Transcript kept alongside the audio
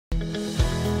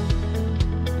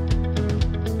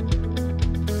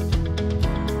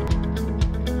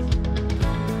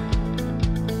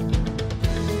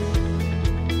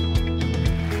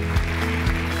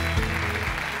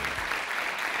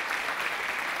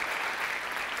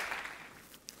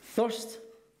Thirst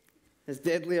is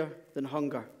deadlier than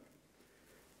hunger.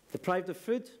 Deprived of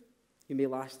food, you may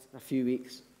last a few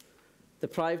weeks.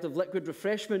 Deprived of liquid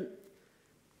refreshment,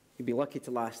 you'd be lucky to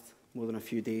last more than a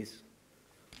few days.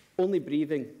 Only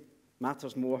breathing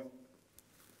matters more. I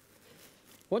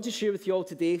want to share with you all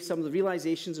today some of the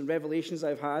realizations and revelations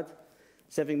I've had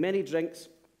serving many drinks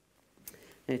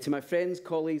to my friends,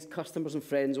 colleagues, customers and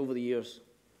friends over the years.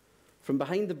 From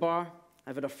behind the bar,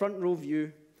 I've had a front row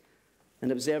view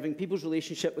and observing people's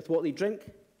relationship with what they drink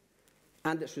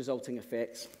and its resulting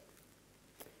effects.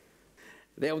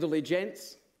 The elderly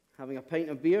gents having a pint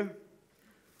of beer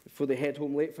before they head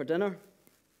home late for dinner.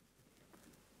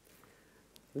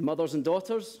 The mothers and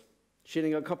daughters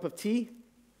sharing a cup of tea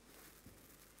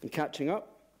and catching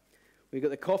up. We've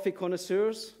got the coffee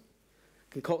connoisseurs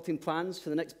concocting plans for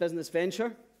the next business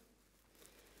venture.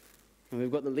 And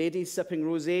we've got the ladies sipping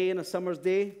rosé on a summer's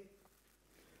day.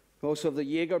 We also have the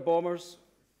Jaeger bombers,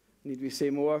 need we say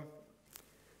more.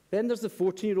 Then there's the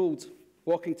 14-year-old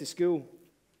walking to school,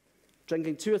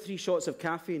 drinking 2 or 3 shots of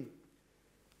caffeine,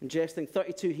 ingesting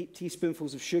 32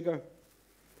 teaspoonfuls of sugar,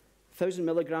 1,000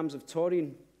 milligrams of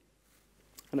taurine,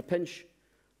 and a pinch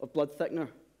of blood thickener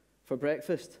for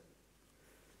breakfast,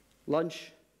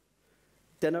 lunch,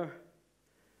 dinner,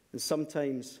 and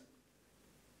sometimes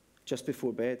just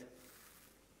before bed.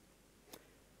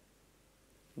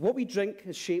 What we drink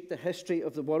has shaped the history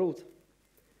of the world,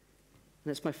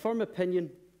 and it's my firm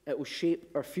opinion it will shape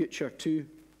our future too.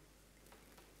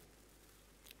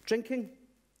 Drinking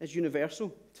is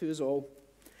universal to us all,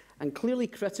 and clearly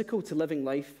critical to living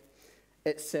life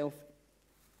itself.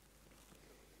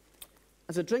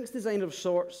 As a drinks designer of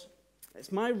sorts,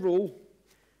 it's my role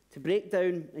to break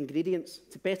down ingredients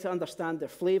to better understand their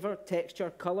flavour,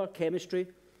 texture, colour, chemistry,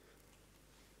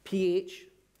 pH,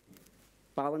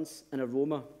 balance and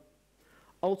aroma,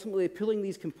 ultimately pulling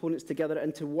these components together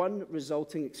into one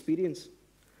resulting experience.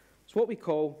 It's what we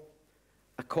call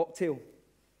a cocktail.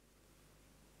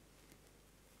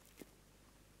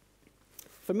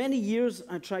 For many years,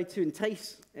 I tried to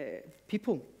entice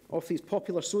people off these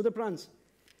popular soda brands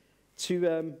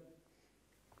to,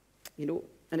 in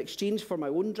exchange for my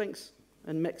own drinks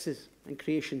and mixes and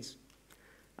creations.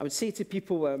 I would say to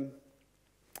people,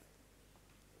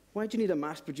 why do you need a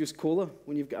mass-produced cola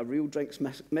when you've got a real drinks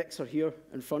mixer here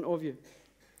in front of you?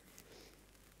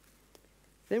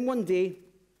 Then one day,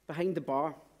 behind the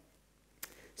bar,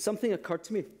 something occurred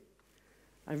to me.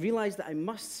 I realised that I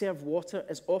must serve water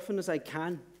as often as I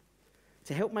can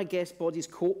to help my guests' bodies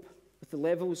cope with the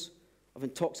levels of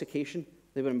intoxication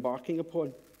they were embarking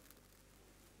upon.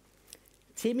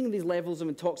 Taming these levels of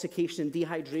intoxication and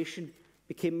dehydration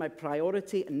became my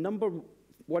priority and number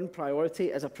one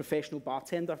priority as a professional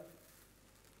bartender.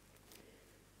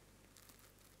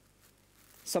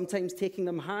 Sometimes taking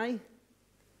them high,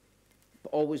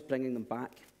 but always bringing them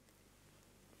back.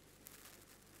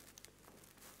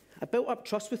 I built up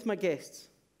trust with my guests,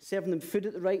 serving them food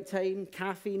at the right time,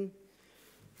 caffeine,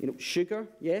 sugar,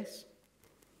 yes,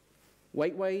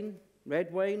 white wine,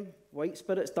 red wine, white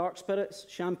spirits, dark spirits,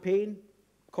 champagne,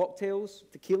 cocktails,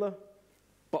 tequila,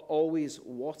 but always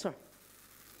water.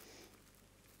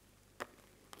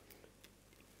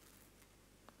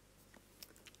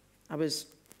 It was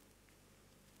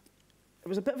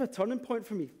a bit of a turning point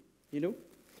for me,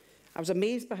 I was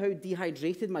amazed by how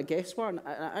dehydrated my guests were and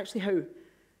actually how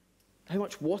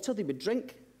much water they would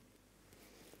drink.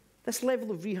 This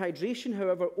level of rehydration,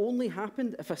 however, only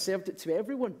happened if I served it to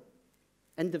everyone,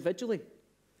 individually.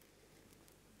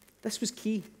 This was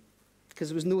key, because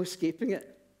there was no escaping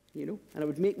it, and I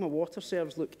would make my water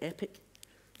serves look epic,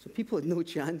 so people had no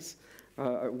chance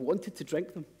or wanted to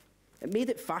drink them. It made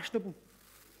it fashionable.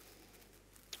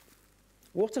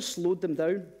 Water slowed them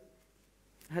down.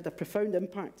 It had a profound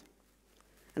impact,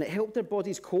 and it helped their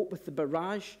bodies cope with the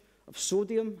barrage of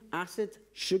sodium, acid,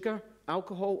 sugar,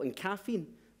 alcohol, and caffeine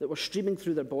that were streaming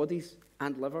through their bodies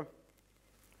and liver.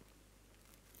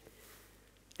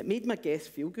 It made my guests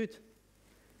feel good,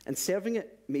 and serving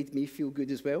it made me feel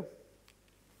good as well.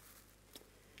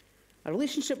 Our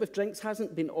relationship with drinks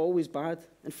hasn't been always bad.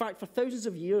 In fact, for thousands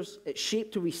of years, it's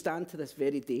shaped where we stand to this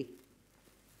very day.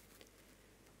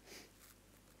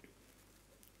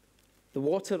 The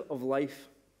water of life.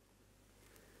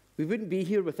 We wouldn't be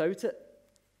here without it.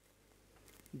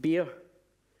 Beer.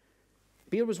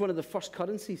 Beer was one of the first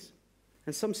currencies,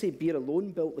 and some say beer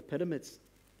alone built the pyramids.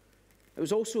 It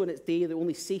was also in its day the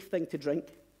only safe thing to drink,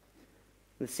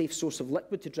 and a safe source of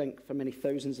liquid to drink for many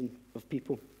thousands of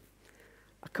people.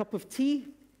 A cup of tea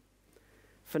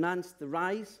financed the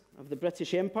rise of the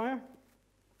British Empire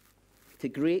to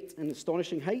great and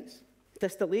astonishing heights.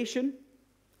 Distillation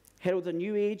herald a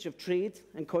new age of trade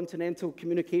and continental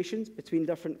communications between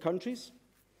different countries.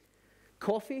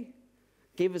 Coffee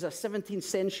gave us a 17th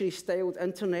century styled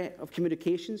internet of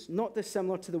communications, not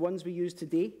dissimilar to the ones we use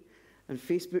today, and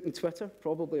Facebook and Twitter,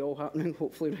 probably all happening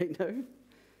hopefully right now.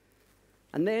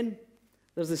 And then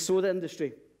there's the soda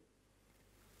industry.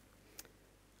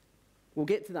 We'll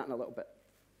get to that in a little bit.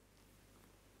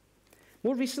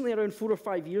 More recently, around 4 or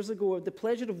 5 years ago, I had the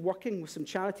pleasure of working with some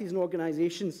charities and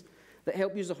organisations that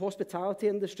help use the hospitality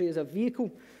industry as a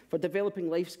vehicle for developing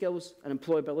life skills and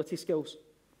employability skills.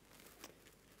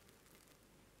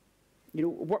 You know,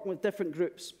 working with different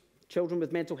groups, children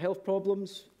with mental health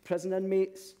problems, prison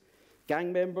inmates,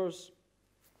 gang members,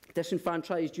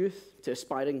 disenfranchised youth to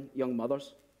aspiring young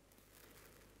mothers.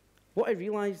 What I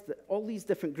realised that all these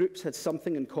different groups had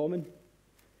something in common,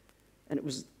 and it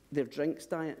was their drinks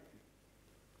diet,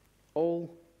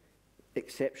 all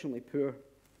exceptionally poor.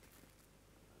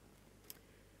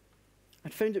 I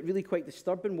found it really quite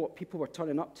disturbing what people were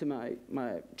turning up to my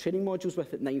training modules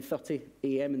with at 9:30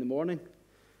 a.m. in the morning.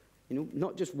 You know,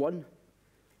 not just one.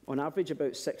 On average,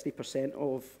 about 60%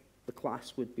 of the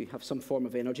class would have some form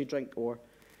of energy drink or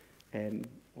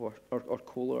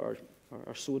cola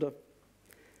or soda.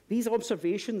 These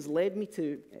observations led me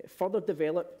to further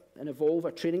develop and evolve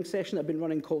a training session I've been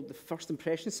running called the First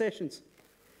Impression Sessions.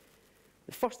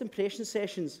 The First Impression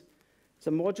Sessions is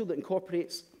a module that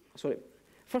incorporates,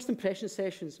 First Impression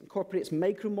Sessions incorporates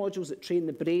micro-modules that train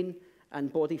the brain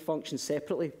and body function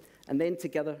separately and then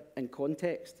together in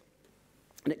context.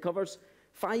 And it covers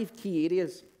 5 key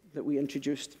areas that we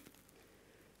introduced.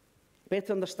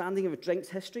 Better understanding of a drink's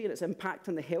history and its impact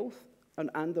on the health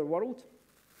and their world.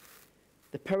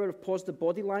 The power of positive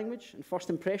body language and first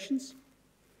impressions.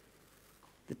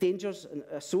 The dangers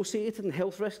associated and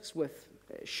health risks with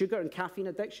sugar and caffeine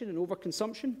addiction and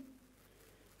overconsumption.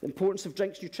 The importance of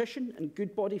drinks nutrition and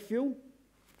good body fuel.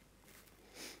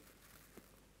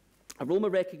 Aroma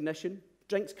recognition,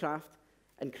 drinks craft,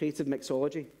 and creative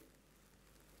mixology.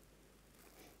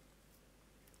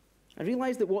 I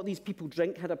realised that what these people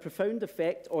drink had a profound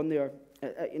effect on their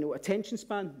attention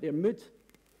span, their mood.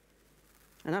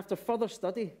 And after further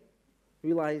study,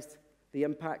 realised the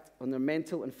impact on their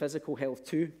mental and physical health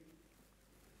too.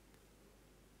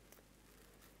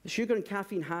 The sugar and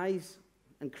caffeine highs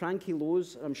and cranky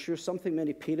lows are, I'm sure, something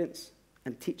many parents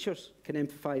and teachers can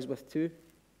empathise with too.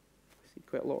 I see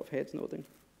quite a lot of heads nodding.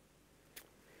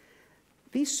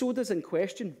 These sodas in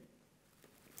question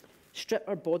strip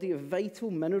our body of vital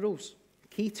minerals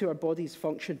key to our body's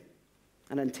function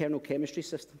and internal chemistry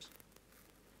systems.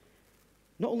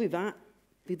 Not only that,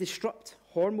 they disrupt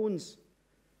hormones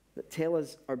that tell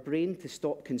us our brain to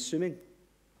stop consuming.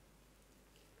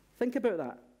 Think about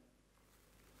that.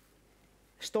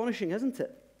 Astonishing, isn't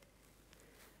it?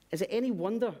 Is it any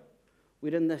wonder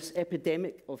we're in this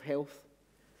epidemic of health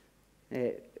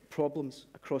problems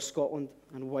across Scotland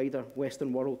and wider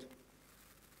Western world?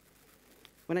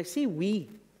 When I say we,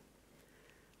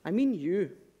 I mean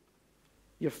you,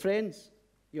 your friends,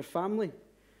 your family,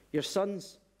 your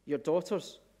sons, your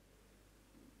daughters,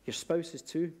 your spouses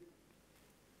too.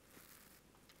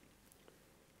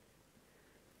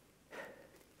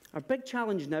 Our big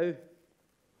challenge now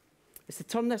is to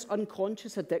turn this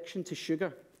unconscious addiction to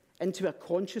sugar into a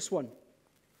conscious one,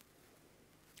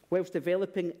 whilst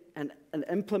developing and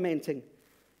implementing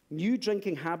new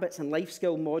drinking habits and life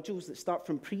skill modules that start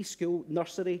from preschool,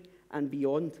 nursery, and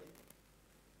beyond.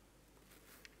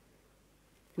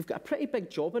 We've got a pretty big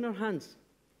job in our hands.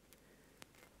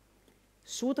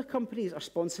 Soda companies are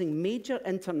sponsoring major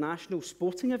international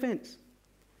sporting events.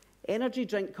 Energy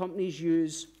drink companies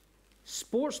use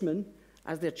sportsmen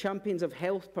as their champions of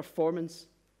health, performance,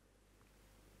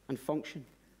 and function.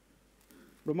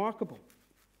 Remarkable.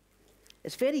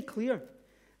 It's very clear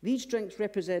these drinks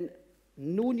represent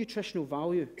no nutritional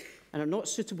value and are not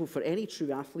suitable for any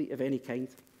true athlete of any kind.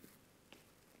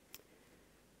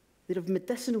 They're of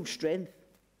medicinal strength.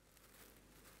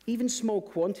 Even small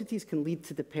quantities can lead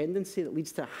to dependency, that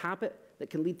leads to a habit, that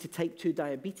can lead to type 2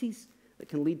 diabetes, that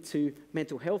can lead to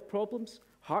mental health problems,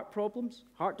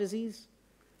 heart disease,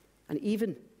 and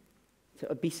even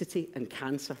to obesity and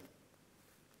cancer.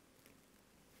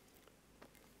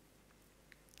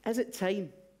 Is it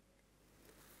time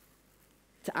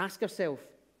to ask ourselves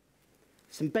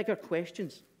some bigger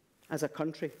questions as a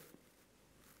country?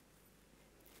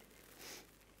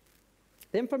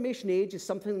 The information age is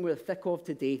something we're thick of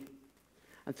today.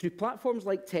 And through platforms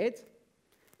like TED,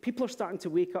 people are starting to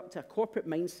wake up to a corporate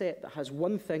mindset that has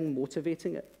one thing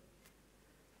motivating it: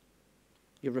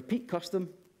 your repeat custom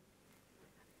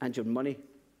and your money.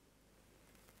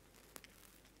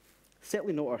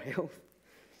 Certainly not our health.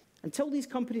 Until these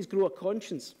companies grow a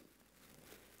conscience,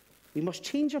 we must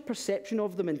change our perception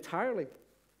of them entirely.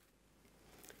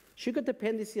 Sugar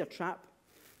dependency is a trap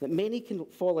that many can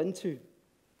fall into.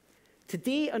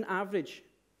 Today, on average,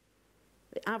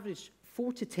 the average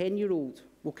 4 to 10-year-old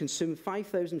will consume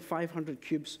 5,500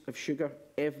 cubes of sugar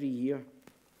every year.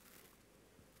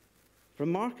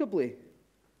 Remarkably,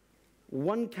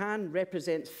 one can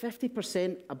represents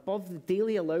 50% above the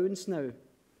daily allowance now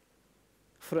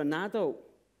for an adult.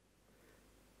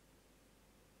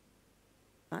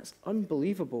 That's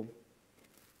unbelievable.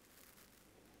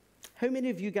 How many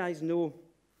of you guys know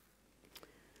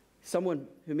someone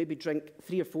who maybe drink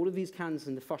 3 or 4 of these cans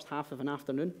in the first half of an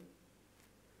afternoon?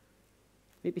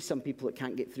 Maybe some people that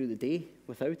can't get through the day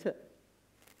without it.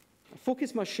 Our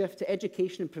focus must shift to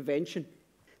education and prevention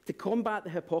to combat the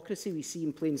hypocrisy we see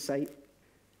in plain sight.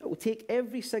 It will take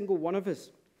every single one of us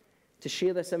to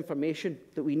share this information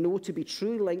that we know to be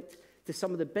truly linked to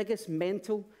some of the biggest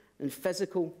mental and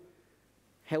physical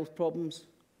health problems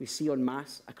we see en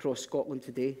masse across Scotland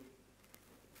today.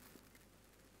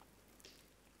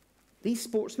 These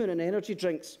sportsmen and energy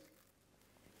drinks,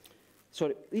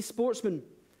 these sportsmen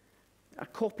are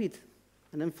copied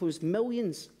and influence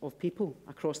millions of people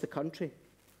across the country,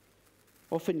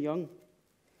 often young.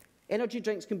 Energy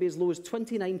drinks can be as low as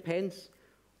 29 pence,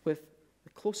 with the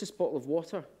closest bottle of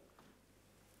water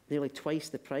nearly twice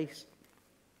the price.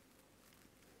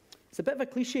 It's a bit of a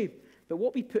cliche, but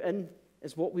what we put in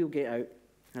is what we'll get out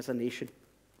as a nation.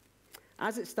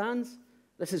 As it stands,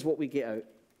 this is what we get out.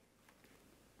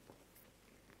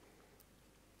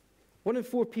 1 in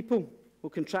 4 people will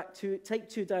contract type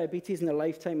 2 diabetes in their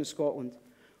lifetime in Scotland.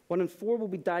 1 in 4 will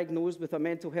be diagnosed with a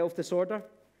mental health disorder.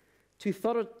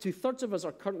 Two-thirds of us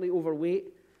are currently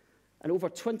overweight, and over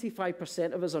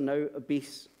 25% of us are now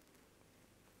obese.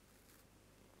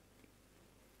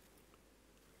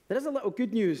 There is a little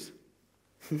good news.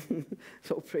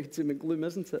 It's all pretty doom and gloom,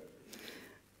 isn't it?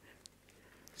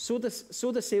 Soda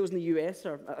sales in the US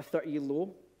are at a 30-year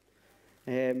low,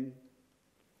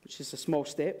 which is a small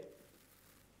step.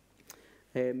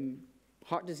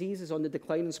 Heart disease is on the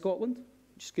decline in Scotland,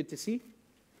 which is good to see.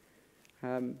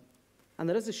 And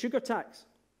there is a sugar tax.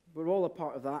 We're all a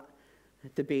part of that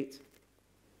debate.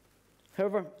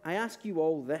 However, I ask you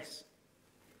all this.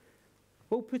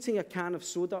 Will putting a can of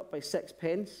soda up by 6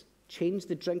 pence change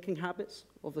the drinking habits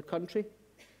of the country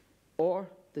or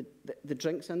the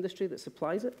drinks industry that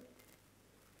supplies it?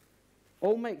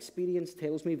 All my experience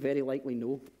tells me very likely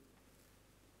no.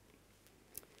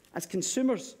 As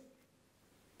consumers,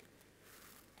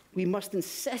 we must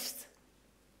insist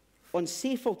on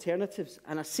safe alternatives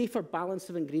and a safer balance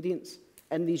of ingredients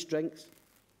in these drinks.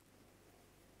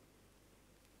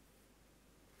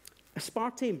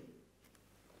 Aspartame,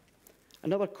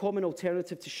 another common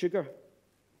alternative to sugar,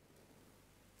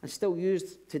 and still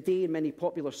used today in many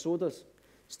popular sodas,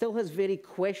 still has very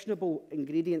questionable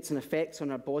ingredients and effects on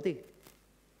our body.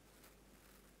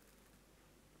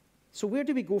 So where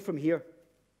do we go from here?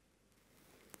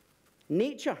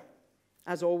 Nature,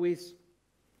 as always,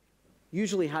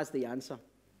 usually has the answer.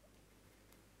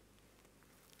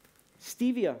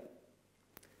 Stevia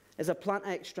is a plant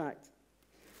extract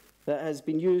that has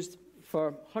been used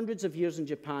for hundreds of years in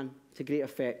Japan to great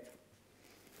effect,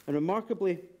 and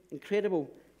remarkably incredible,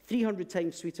 300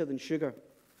 times sweeter than sugar,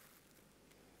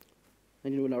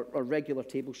 and our regular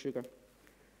table sugar.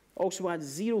 Also adds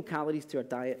 0 calories to our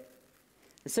diet.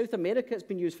 In South America, it's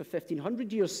been used for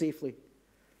 1,500 years safely,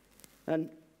 and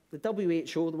the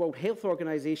WHO, the World Health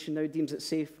Organization, now deems it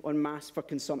safe en masse for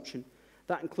consumption.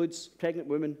 That includes pregnant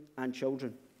women and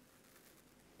children.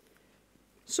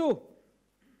 So,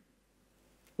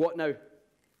 what now?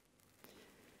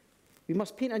 We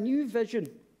must paint a new vision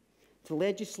to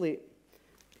legislate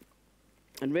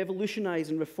and revolutionise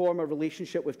and reform our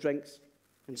relationship with drinks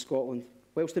in Scotland,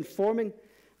 whilst informing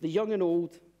the young and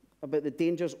old about the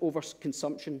dangers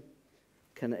overconsumption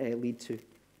can lead to.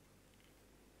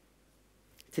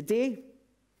 Today,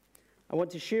 I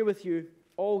want to share with you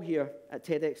all here at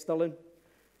TEDxStirling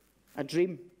a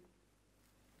dream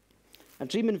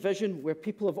and vision where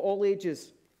people of all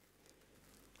ages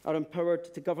are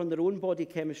empowered to govern their own body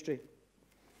chemistry,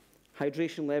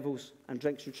 hydration levels, and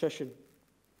drinks nutrition.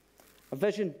 A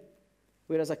vision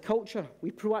where, as a culture,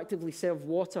 we proactively serve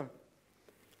water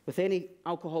with any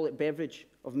alcoholic beverage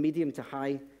of medium to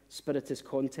high spirituous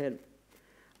content.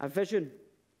 A vision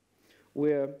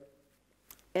where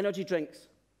energy drinks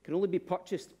can only be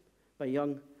purchased by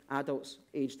young adults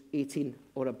aged 18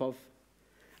 or above.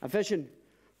 A vision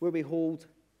where we hold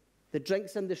the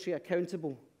drinks industry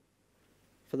accountable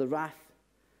for the wrath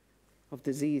of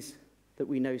disease that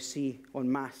we now see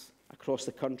en masse across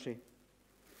the country.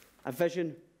 A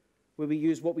vision where we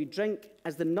use what we drink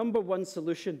as the #1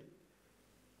 solution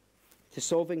to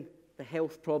solving the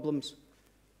health problems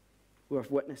we're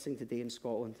witnessing today in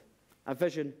Scotland. A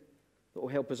vision that will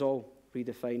help us all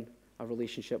redefine our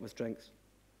relationship with drinks.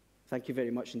 Thank you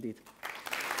very much indeed.